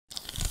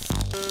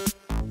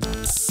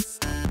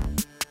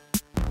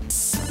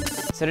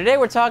So today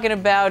we're talking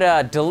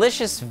about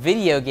delicious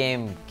video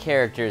game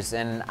characters,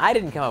 and I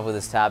didn't come up with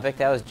this topic.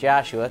 That was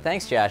Joshua.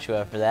 Thanks,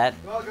 Joshua, for that.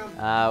 You're welcome.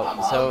 I'm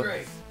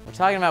hungry. We're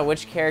talking about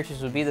which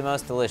characters would be the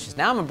most delicious.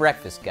 Now I'm a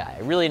breakfast guy.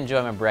 I really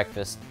enjoy my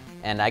breakfast,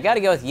 and I got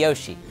to go with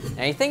Yoshi.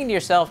 Now you're thinking to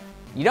yourself,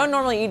 you don't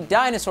normally eat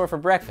dinosaur for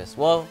breakfast.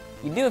 Well,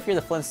 you do if you're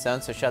the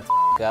Flintstones, so shut the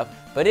f up.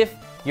 But if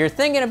you're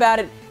thinking about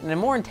it in a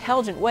more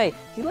intelligent way,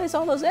 he lays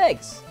all those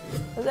eggs.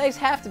 Those eggs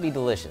have to be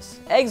delicious.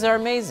 Eggs are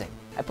amazing.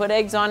 I put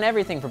eggs on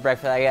everything for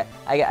breakfast.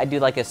 I do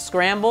like a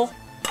scramble.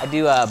 I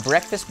do a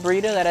breakfast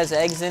burrito that has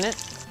eggs in it.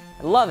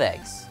 I love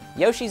eggs.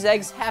 Yoshi's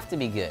eggs have to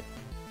be good.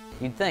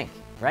 You'd think,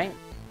 right?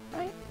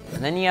 Right?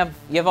 And then you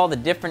have all the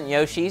different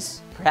Yoshis.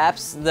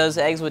 Perhaps those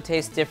eggs would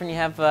taste different. You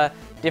have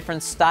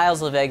different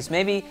styles of eggs.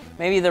 Maybe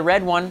the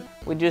red one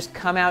would just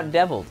come out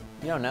deviled.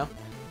 You don't know.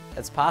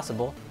 That's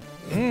possible.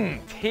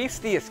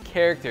 Tastiest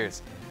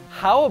characters.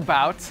 How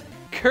about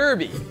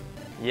Kirby?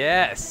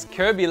 Yes,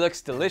 Kirby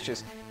looks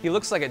delicious. He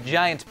looks like a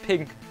giant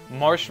pink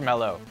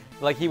marshmallow.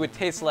 Like he would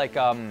taste like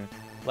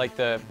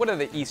what are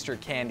the Easter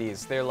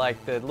candies? They're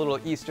like the little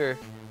Easter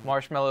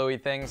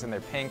marshmallowy things, and they're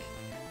pink.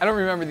 I don't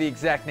remember the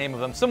exact name of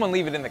them. Someone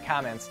leave it in the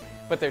comments,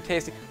 but they're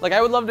tasty. Like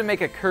I would love to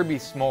make a Kirby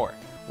s'more.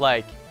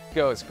 Like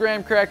goes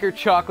graham cracker,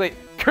 chocolate,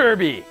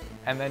 Kirby,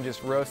 and then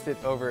just roast it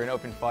over an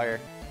open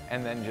fire,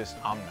 and then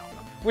just nom.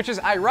 Which is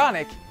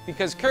ironic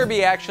because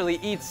Kirby actually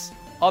eats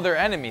other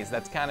enemies.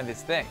 That's kind of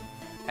his thing.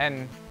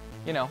 And,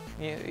 you know,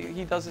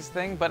 he does his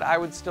thing, but I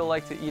would still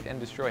like to eat and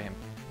destroy him.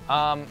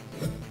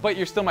 But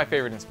you're still my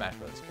favorite in Smash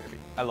Bros, Kirby.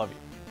 I love you.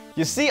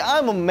 You see,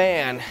 I'm a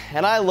man,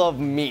 and I love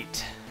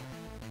meat.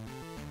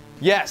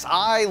 Yes,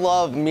 I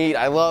love meat.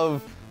 I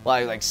love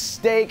like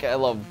steak. I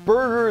love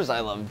burgers. I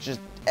love just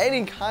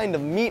any kind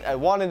of meat. I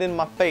want it in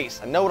my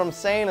face. I know what I'm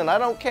saying, and I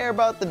don't care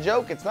about the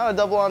joke. It's not a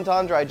double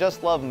entendre. I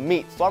just love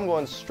meat. So I'm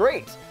going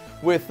straight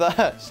with,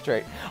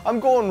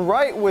 I'm going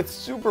right with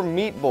Super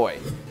Meat Boy.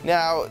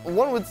 Now,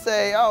 one would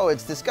say, oh,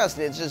 it's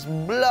disgusting. It's just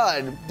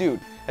blood.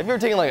 Dude, have you ever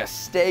taken like a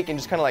steak and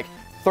just kind of like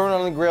thrown it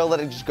on the grill, let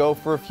it just go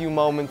for a few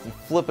moments and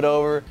flip it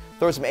over,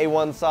 throw some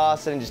A1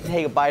 sauce in and just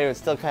take a bite of it. It's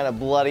still kind of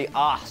bloody.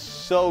 Ah,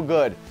 so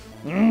good.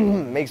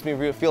 Makes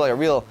me feel like a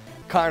real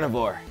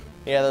carnivore.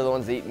 Yeah, they're the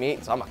ones that eat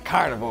meat, so I'm a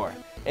carnivore.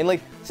 And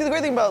like, see, the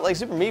great thing about like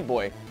Super Meat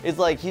Boy is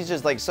like he's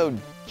just like so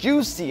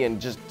juicy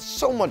and just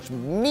so much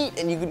meat,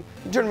 and you can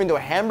turn him into a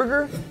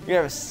hamburger. You can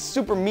have a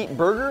Super Meat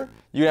Burger.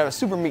 You can have a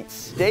Super Meat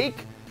Steak.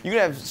 You can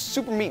have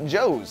Super Meat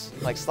Joes,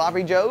 like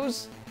Sloppy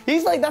Joes.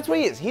 He's like, that's what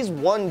he is. He's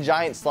one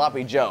giant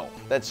Sloppy Joe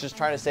that's just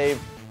trying to save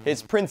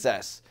his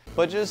princess.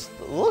 But just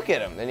look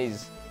at him, and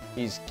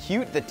he's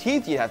cute. The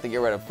teeth you have to get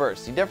rid of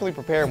first. You definitely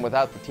prepare him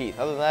without the teeth.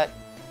 Other than that,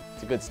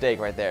 it's a good steak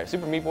right there.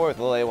 Super Meat Boy with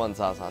a little A1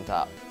 sauce on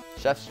top.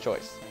 Chef's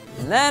choice.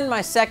 And then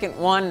my second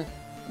one,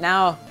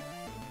 now,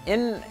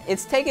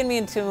 it's taken me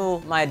into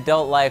my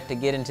adult life to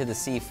get into the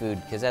seafood,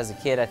 because as a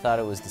kid I thought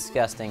it was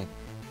disgusting.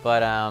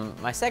 But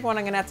my second one,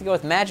 I'm gonna have to go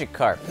with Magic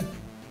Carp,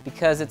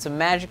 because it's a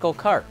magical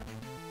carp.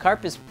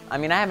 Carp is, I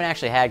mean, I haven't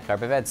actually had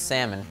carp, I've had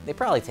salmon. They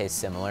probably taste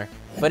similar.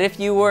 But if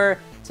you were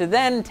to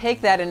then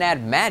take that and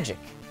add magic,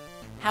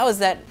 how is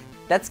that?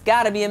 That's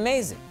gotta be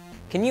amazing.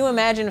 Can you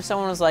imagine if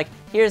someone was like,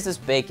 here's this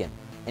bacon,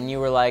 and you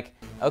were like,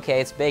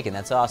 okay, it's bacon,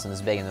 that's awesome, this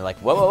bacon. They're like,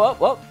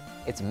 whoa,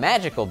 it's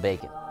magical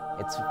bacon.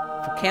 It's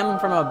came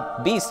from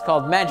a beast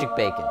called Magic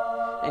Bacon.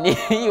 And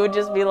you would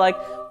just be like,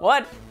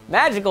 what?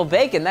 Magical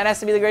bacon? That has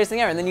to be the greatest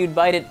thing ever. And then you'd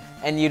bite it,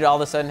 and you'd all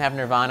of a sudden have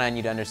nirvana, and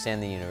you'd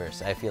understand the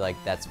universe. I feel like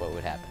that's what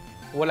would happen.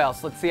 What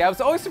else? Let's see. I was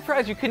always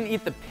surprised you couldn't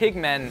eat the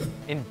pigmen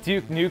in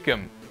Duke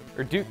Nukem,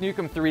 or Duke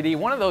Nukem 3D.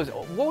 One of those.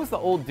 What was the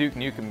old Duke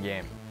Nukem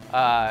game?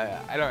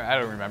 I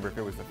don't remember if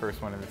it was the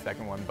first one or the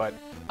second one, but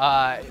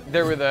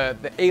there were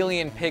the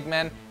alien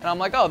pigmen, and I'm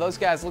like, oh, those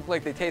guys look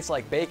like they taste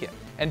like bacon.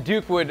 And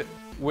Duke would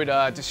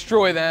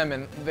destroy them,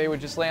 and they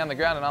would just lay on the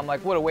ground, and I'm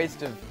like, what a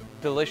waste of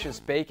delicious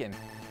bacon.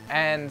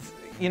 And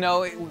you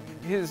know,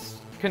 his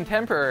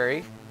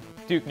contemporary,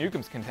 Duke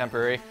Nukem's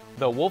contemporary,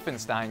 the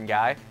Wolfenstein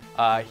guy,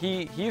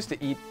 he used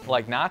to eat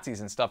like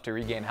Nazis and stuff to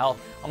regain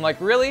health. I'm like,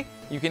 really?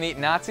 You can eat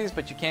Nazis,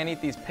 but you can't eat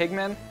these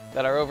pigmen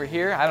that are over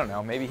here? I don't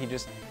know, maybe he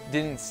just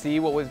didn't see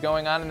what was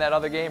going on in that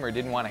other game or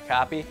didn't want to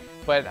copy.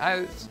 But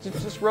I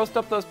just roast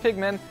up those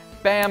pigmen,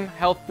 bam,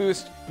 health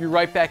boost, you're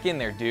right back in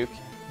there, Duke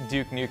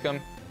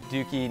Nukem,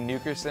 Dookie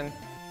Nukerson.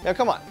 Now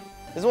come on,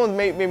 this one's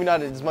maybe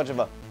not as much of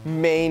a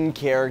main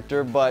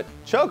character, but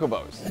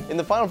chocobos in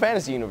the Final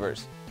Fantasy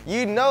universe.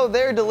 You know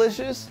they're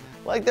delicious,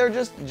 like they're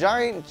just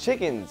giant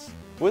chickens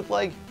with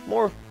like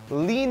more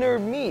leaner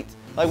meat.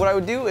 Like what I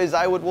would do is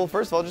I would, well,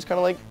 first of all, just kind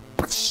of like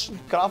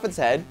cut off its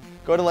head,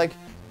 go to like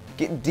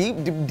get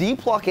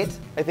de-pluck it,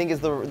 I think is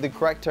the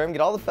correct term,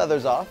 get all the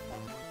feathers off.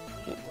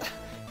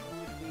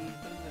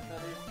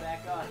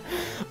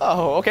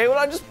 Oh, okay, well,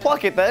 I'd just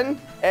pluck it then,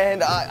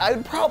 and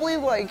I'd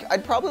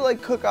probably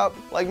cook up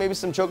like maybe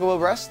some chocobo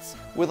breasts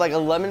with like a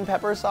lemon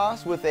pepper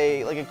sauce with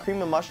like a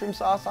cream and mushroom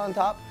sauce on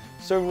top,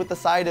 served with the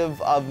side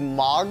of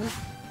Mog,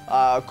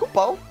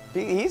 Kupo.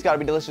 He's got to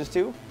be delicious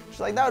too. She's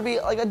like, that would be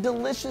like a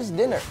delicious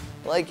dinner.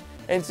 Like,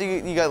 and so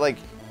you got like,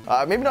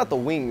 maybe not the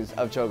wings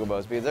of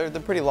chocobos because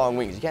they're pretty long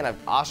wings. You can't have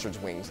ostrich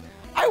wings.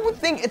 I would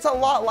think it's a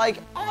lot like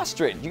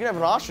ostrich. You can have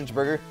an ostrich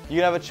burger,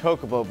 you can have a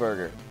chocobo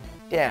burger.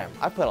 Damn,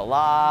 I put a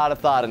lot of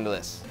thought into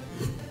this.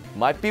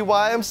 Might be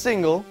why I'm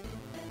single,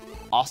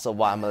 also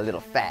why I'm a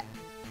little fat.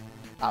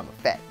 I'm a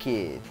fat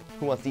kid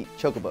who wants to eat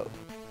chocobo.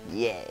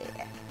 Yeah.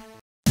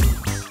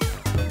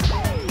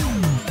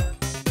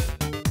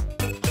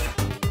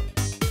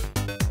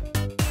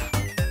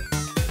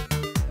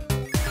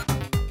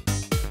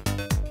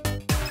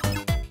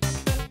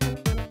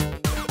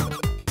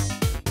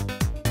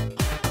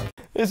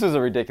 This was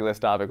a ridiculous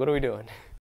topic. What are we doing?